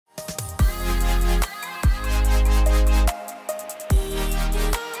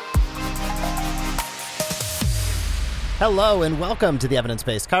Hello and welcome to the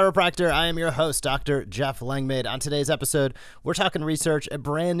Evidence-Based Chiropractor. I am your host, Dr. Jeff Langmaid. On today's episode, we're talking research, a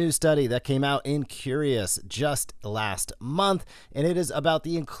brand new study that came out in Curious just last month, and it is about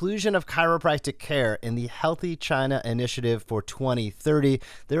the inclusion of chiropractic care in the Healthy China Initiative for 2030.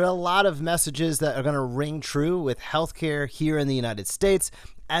 There are a lot of messages that are going to ring true with healthcare here in the United States,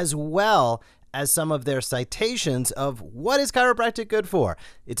 as well as some of their citations of what is chiropractic good for.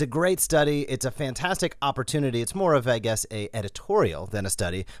 It's a great study. It's a fantastic opportunity. It's more of, I guess, a editorial than a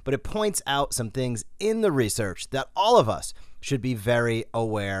study, but it points out some things in the research that all of us should be very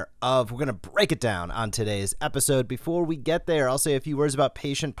aware of. We're going to break it down on today's episode. Before we get there, I'll say a few words about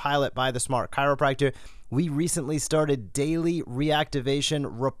Patient Pilot by the Smart Chiropractor. We recently started daily reactivation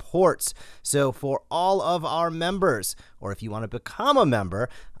reports. So for all of our members, or if you want to become a member,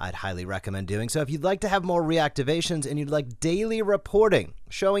 I'd highly recommend doing so. If you'd like to have more reactivations and you'd like daily reporting,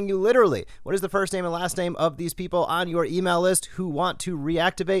 showing you literally what is the first name and last name of these people on your email list who want to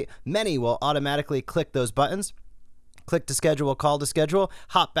reactivate, many will automatically click those buttons. Click to schedule, call to schedule,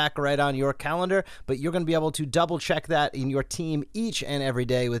 hop back right on your calendar, but you're going to be able to double check that in your team each and every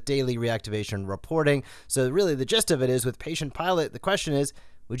day with daily reactivation reporting. So really the gist of it is with Patient Pilot, the question is,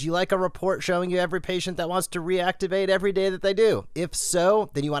 would you like a report showing you every patient that wants to reactivate every day that they do? If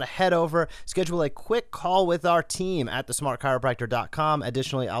so, then you want to head over, schedule a quick call with our team at thesmartchiropractor.com.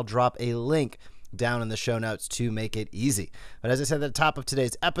 Additionally, I'll drop a link down in the show notes to make it easy. But as I said at the top of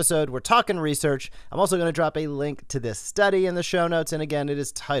today's episode, we're talking research. I'm also going to drop a link to this study in the show notes. And again, it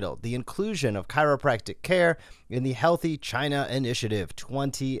is titled The Inclusion of Chiropractic Care in the Healthy China Initiative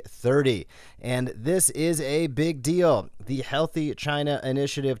 2030. And this is a big deal. The Healthy China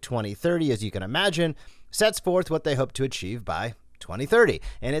Initiative 2030, as you can imagine, sets forth what they hope to achieve by 2030.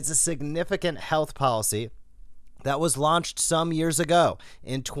 And it's a significant health policy that was launched some years ago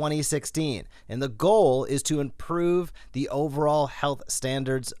in 2016. And the goal is to improve the overall health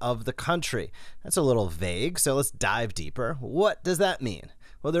standards of the country. That's a little vague, so let's dive deeper. What does that mean?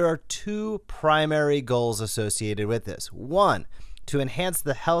 Well, there are two primary goals associated with this. One, to enhance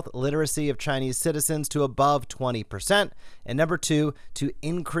the health literacy of Chinese citizens to above 20%. And number two, to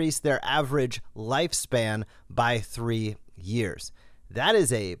increase their average lifespan by 3 years. That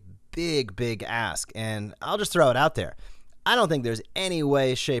is a big ask, and I'll just throw it out there. I don't think there's any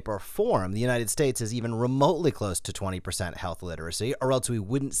way, shape, or form the United States is even remotely close to 20% health literacy, or else we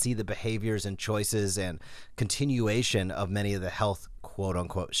wouldn't see the behaviors and choices and continuation of many of the health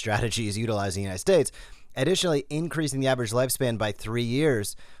quote-unquote strategies utilized in the United States. Additionally, increasing the average lifespan by 3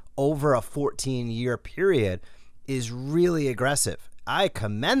 years over a 14-year period is really aggressive. I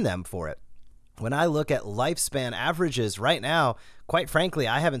commend them for it. When I look at lifespan averages right now, quite frankly,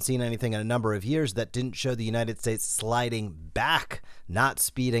 I haven't seen anything in a number of years that didn't show the United States sliding back, not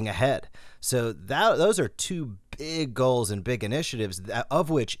speeding ahead. So those are two big goals and big initiatives,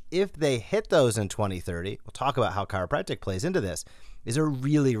 of which, if they hit those in 2030, we'll talk about how chiropractic plays into this, is a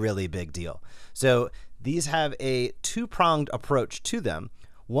really big deal. So these have a two-pronged approach to them.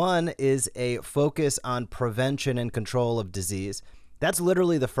 One is a focus on prevention and control of disease. That's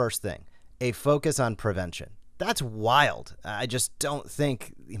literally the first thing. A focus on prevention. That's wild. I just don't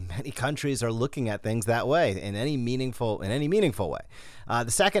think many countries are looking at things that way in any meaningful way. The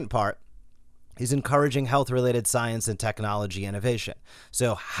second part is encouraging health-related science and technology innovation.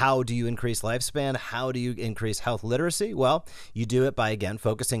 So how do you increase lifespan? How do you increase health literacy? Well, you do it by, again,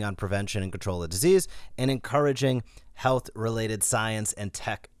 focusing on prevention and control of disease and encouraging health-related science and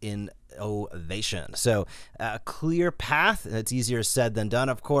tech innovation. So a clear path. It's easier said than done,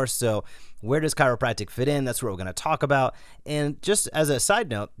 of course. So where does chiropractic fit in? That's what we're going to talk about. And just as a side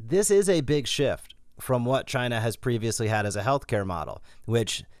note, this is a big shift from what China has previously had as a healthcare model,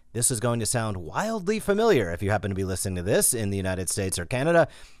 which this is going to sound wildly familiar if you happen to be listening to this in the United States or Canada,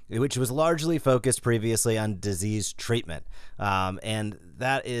 which was largely focused previously on disease treatment. And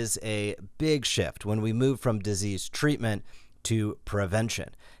that is a big shift when we move from disease treatment to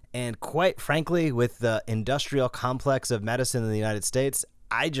prevention. And quite frankly, with the industrial complex of medicine in the United States,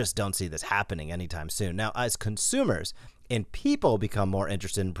 I just don't see this happening anytime soon. Now, as consumers and people become more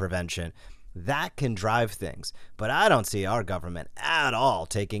interested in prevention, that can drive things. But I don't see our government at all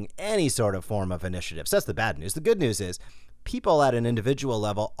taking any sort of form of initiatives. That's the bad news. The good news is people at an individual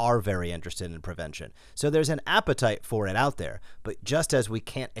level are very interested in prevention. So there's an appetite for it out there. But just as we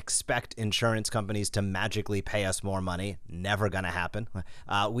can't expect insurance companies to magically pay us more money, never going to happen,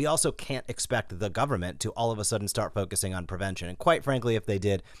 we also can't expect the government to all of a sudden start focusing on prevention. And quite frankly, if they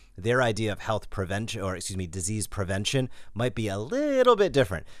did, their idea of health prevention, or disease prevention, might be a little bit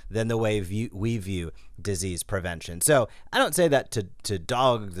different than the way we view disease prevention. So I don't say that to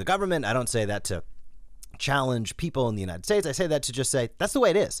dog the government. I don't say that to challenge people in the United States. I say that to just say that's the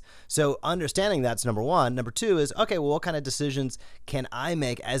way it is. So understanding that's number one. Number two is, okay, well, what kind of decisions can I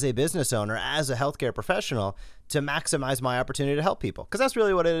make as a business owner, as a healthcare professional, to maximize my opportunity to help people? Because that's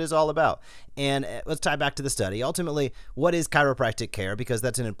really what it is all about. And let's tie back to the study. Ultimately, what is chiropractic care? Because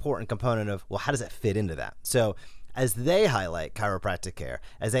that's an important component of, well, how does it fit into that? So as they highlight chiropractic care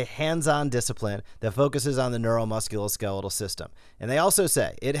as a hands-on discipline that focuses on the neuromusculoskeletal system. And they also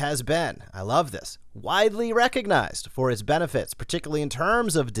say it has been, I love this, widely recognized for its benefits, particularly in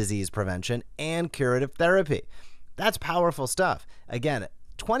terms of disease prevention and curative therapy. That's powerful stuff. Again,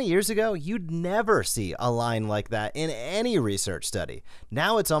 20 years ago, you'd never see a line like that in any research study.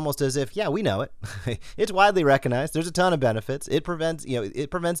 Now it's almost as if, yeah, we know it. It's widely recognized. There's a ton of benefits. It prevents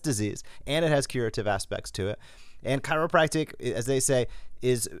disease, and it has curative aspects to it. And chiropractic, as they say,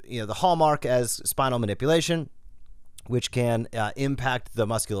 is the hallmark as spinal manipulation, which can impact the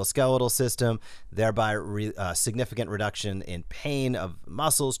musculoskeletal system, thereby significant reduction in pain of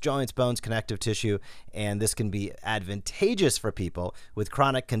muscles, joints, bones, connective tissue. And this can be advantageous for people with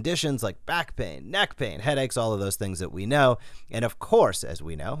chronic conditions like back pain, neck pain, headaches, all of those things that we know. And of course, as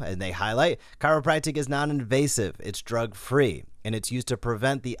we know, and they highlight, chiropractic is non-invasive. It's drug-free. And it's used to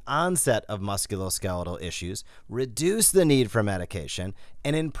prevent the onset of musculoskeletal issues, reduce the need for medication,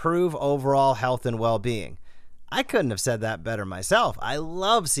 and improve overall health and well-being. I couldn't have said that better myself. I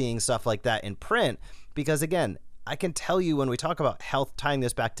love seeing stuff like that in print because, again, I can tell you when we talk about health, tying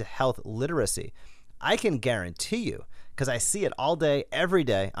this back to health literacy, I can guarantee you, because I see it all day, every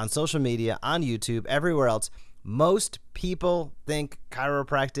day, on social media, on YouTube, everywhere else, most people think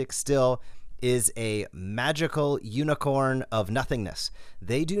chiropractic still is a magical unicorn of nothingness.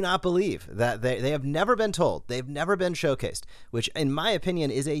 They do not believe that they have never been told, they've never been showcased, which in my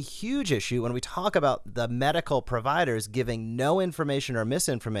opinion is a huge issue when we talk about the medical providers giving no information or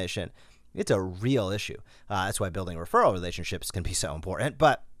misinformation. It's a real issue. That's why building referral relationships can be so important,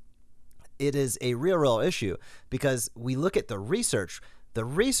 but it is a real issue because we look at the research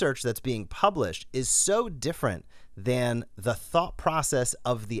that's being published is so different than the thought process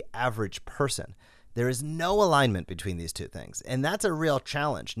of the average person. There is no alignment between these two things, and that's a real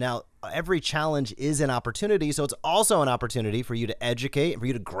challenge. Now, every challenge is an opportunity, so it's also an opportunity for you to educate, for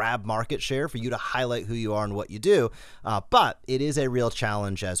you to grab market share, for you to highlight who you are and what you do, but it is a real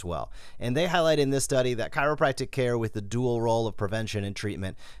challenge as well. And they highlight in this study that chiropractic care with the dual role of prevention and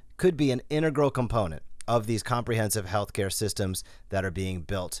treatment could be an integral component of these comprehensive healthcare systems that are being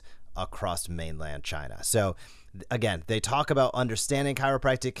built across mainland China. So again, they talk about understanding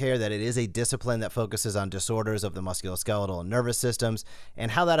chiropractic care, that it is a discipline that focuses on disorders of the musculoskeletal and nervous systems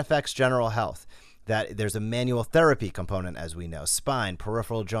and how that affects general health. That there's a manual therapy component, as we know, spine,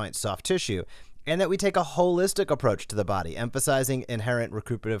 peripheral joints, soft tissue, and that we take a holistic approach to the body, emphasizing inherent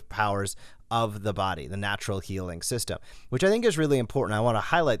recuperative powers of the body, the natural healing system, which I think is really important. I want to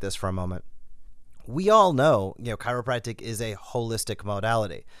highlight this for a moment. We all know, chiropractic is a holistic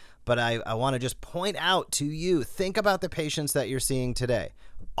modality. But I want to just point out to you, think about the patients that you're seeing today.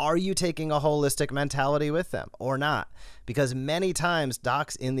 Are you taking a holistic mentality with them or not? Because many times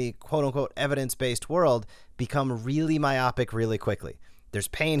docs in the quote-unquote evidence-based world become really myopic really quickly. There's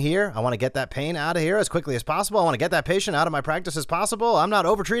pain here. I want to get that pain out of here as quickly as possible. I want to get that patient out of my practice as possible. I'm not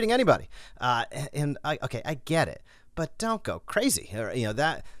over-treating anybody. I get it. But don't go crazy.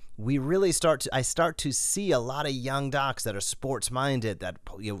 We really I start to see a lot of young docs that are sports-minded, that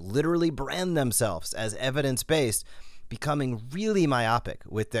literally brand themselves as evidence-based, becoming really myopic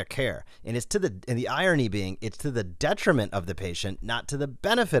with their care. And the irony being, it's to the detriment of the patient, not to the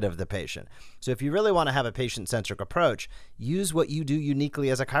benefit of the patient. So if you really want to have a patient-centric approach, use what you do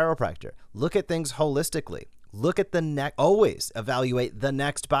uniquely as a chiropractor. Look at things holistically. Look at the neck. Always evaluate the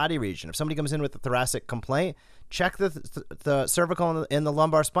next body region. If somebody comes in with a thoracic complaint, check the cervical and the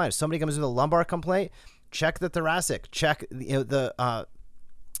lumbar spine. If somebody comes with a lumbar complaint, check the thoracic. Check the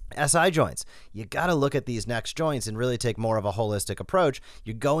SI joints. You got to look at these next joints and really take more of a holistic approach.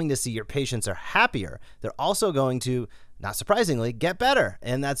 You're going to see your patients are happier. They're also going to, not surprisingly, get better.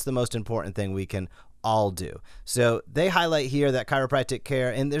 And that's the most important thing we can all do. So they highlight here that chiropractic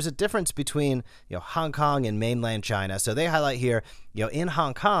care, and there's a difference between Hong Kong and mainland China. So they highlight here, in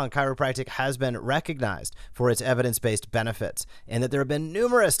Hong Kong, chiropractic has been recognized for its evidence-based benefits, and that there have been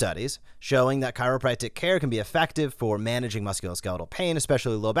numerous studies showing that chiropractic care can be effective for managing musculoskeletal pain,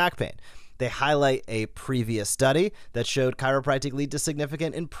 especially low back pain. They highlight a previous study that showed chiropractic lead to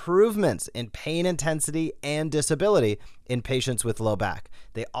significant improvements in pain intensity and disability in patients with low back.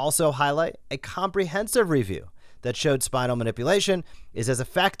 They also highlight a comprehensive review that showed spinal manipulation is as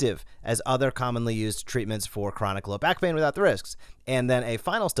effective as other commonly used treatments for chronic low back pain without the risks. And then a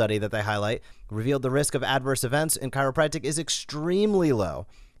final study that they highlight revealed the risk of adverse events in chiropractic is extremely low,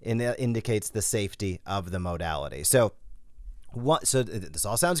 and it indicates the safety of the modality. So this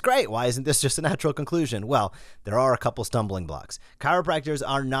all sounds great. Why isn't this just a natural conclusion? Well, there are a couple stumbling blocks. Chiropractors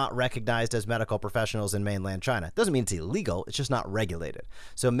are not recognized as medical professionals in mainland China. It doesn't mean it's illegal. It's just not regulated.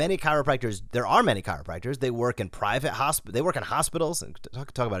 So there are many chiropractors. They work in private hospitals. They work in hospitals. And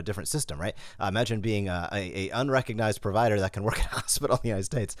talk about a different system, right? Imagine being a unrecognized provider that can work in a hospital in the United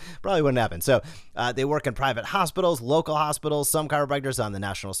States. Probably wouldn't happen. So they work in private hospitals, local hospitals, some chiropractors on the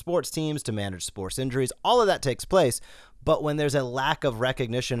national sports teams to manage sports injuries. All of that takes place. But when there's a lack of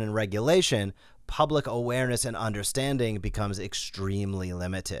recognition and regulation, public awareness and understanding becomes extremely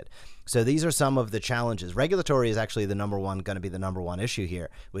limited. So these are some of the challenges. Regulatory is actually going to be the number one issue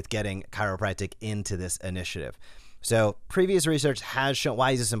here with getting chiropractic into this initiative. So previous research has shown, why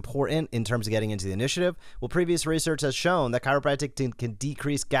is this important in terms of getting into the initiative? Well, previous research has shown that chiropractic can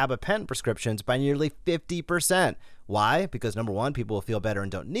decrease gabapentin prescriptions by nearly 50%. Why? Because number one, people will feel better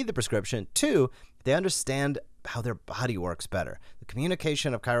and don't need the prescription. Two, they understand how their body works better. The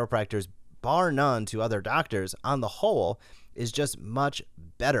communication of chiropractors, bar none to other doctors, on the whole, is just much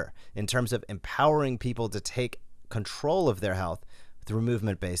better in terms of empowering people to take control of their health through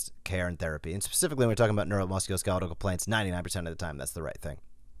movement-based care and therapy. And specifically, when we're talking about neuromusculoskeletal complaints, 99% of the time, that's the right thing.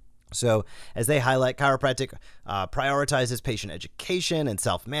 So as they highlight, chiropractic prioritizes patient education and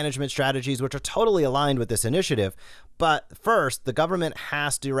self-management strategies, which are totally aligned with this initiative. But first, the government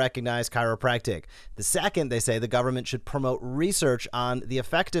has to recognize chiropractic. The second, they say the government should promote research on the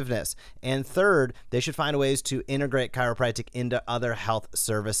effectiveness. And third, they should find ways to integrate chiropractic into other health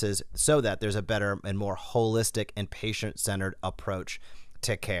services so that there's a better and more holistic and patient-centered approach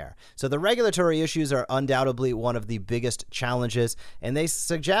to care. So the regulatory issues are undoubtedly one of the biggest challenges, and they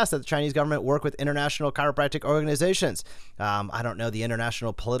suggest that the Chinese government work with international chiropractic organizations. I don't know the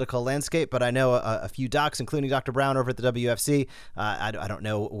international political landscape, but I know a few docs, including Dr. Brown over at the WFC. I don't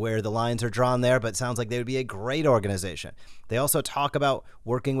know where the lines are drawn there, but it sounds like they would be a great organization. They also talk about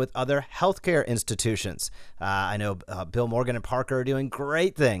working with other healthcare institutions. I know Bill Morgan and Parker are doing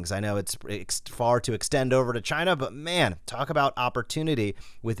great things. I know it's far to extend over to China, but man, talk about opportunity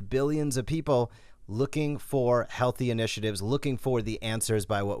with billions of people looking for healthy initiatives, looking for the answers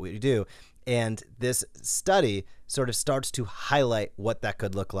by what we do. And this study sort of starts to highlight what that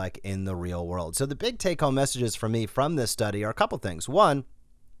could look like in the real world. So the big take-home messages for me from this study are a couple things. One,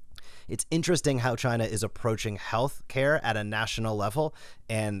 it's interesting how China is approaching healthcare at a national level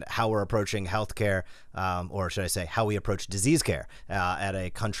and how we're approaching healthcare, or should I say, how we approach disease care at a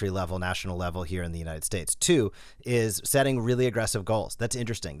country level, national level here in the United States. Two is setting really aggressive goals. That's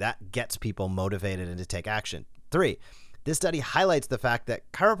interesting. That gets people motivated and to take action. Three, this study highlights the fact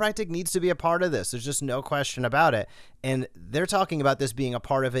that chiropractic needs to be a part of this. There's just no question about it. And they're talking about this being a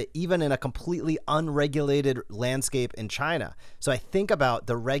part of it, even in a completely unregulated landscape in China. So I think about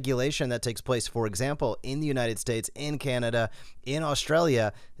the regulation that takes place, for example, in the United States, in Canada, in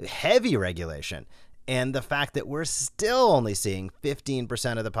Australia, heavy regulation. And the fact that we're still only seeing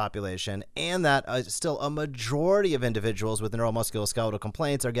 15% of the population and that still a majority of individuals with neuromusculoskeletal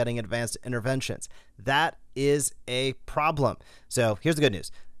complaints are getting advanced interventions. That is a problem. So here's the good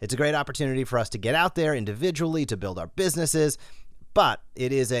news. It's a great opportunity for us to get out there individually to build our businesses. But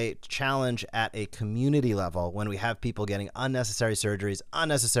it is a challenge at a community level when we have people getting unnecessary surgeries,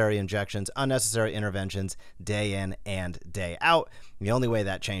 unnecessary injections, unnecessary interventions day in and day out. The only way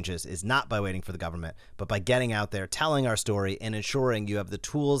that changes is not by waiting for the government, but by getting out there, telling our story, and ensuring you have the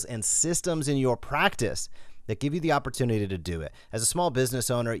tools and systems in your practice that give you the opportunity to do it. As a small business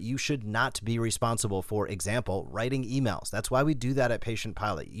owner, you should not be responsible, for example, writing emails. That's why we do that at Patient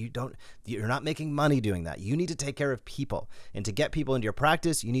Pilot. You're not making money doing that. You need to take care of people. And to get people into your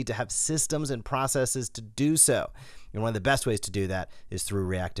practice, you need to have systems and processes to do so. And one of the best ways to do that is through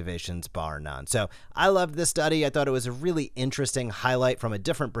reactivations, bar none. So I loved this study. I thought it was a really interesting highlight from a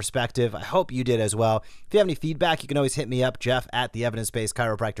different perspective. I hope you did as well. If you have any feedback, you can always hit me up, Jeff at the Evidence-Based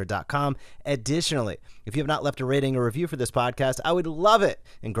Chiropractor.com. Additionally, if you have not left a rating or review for this podcast, I would love it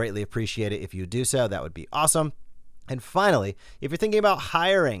and greatly appreciate it if you do so. That would be awesome. And finally, if you're thinking about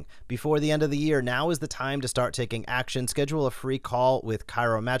hiring before the end of the year, now is the time to start taking action. Schedule a free call with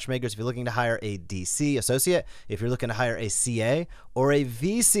Chiro Matchmakers if you're looking to hire a DC associate, if you're looking to hire a CA or a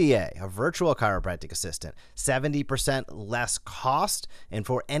VCA, a virtual chiropractic assistant. 70% less cost, and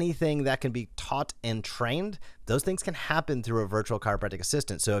for anything that can be taught and trained, those things can happen through a virtual chiropractic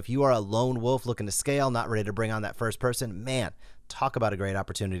assistant. So if you are a lone wolf looking to scale, not ready to bring on that first person, man, talk about a great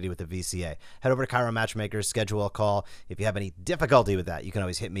opportunity with the VCA. Head over to Chiro Matchmakers, schedule a call. If you have any difficulty with that, you can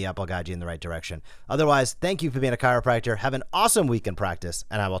always hit me up. I'll guide you in the right direction. Otherwise, thank you for being a chiropractor. Have an awesome week in practice,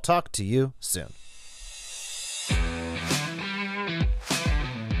 and I will talk to you soon.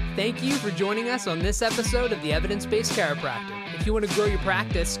 Thank you for joining us on this episode of the Evidence-Based Chiropractor. If you want to grow your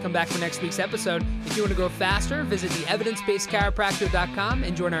practice, come back for next week's episode. If you want to grow faster, visit the evidencebasedchiropractor.com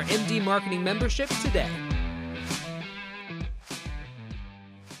and join our MD Marketing membership today.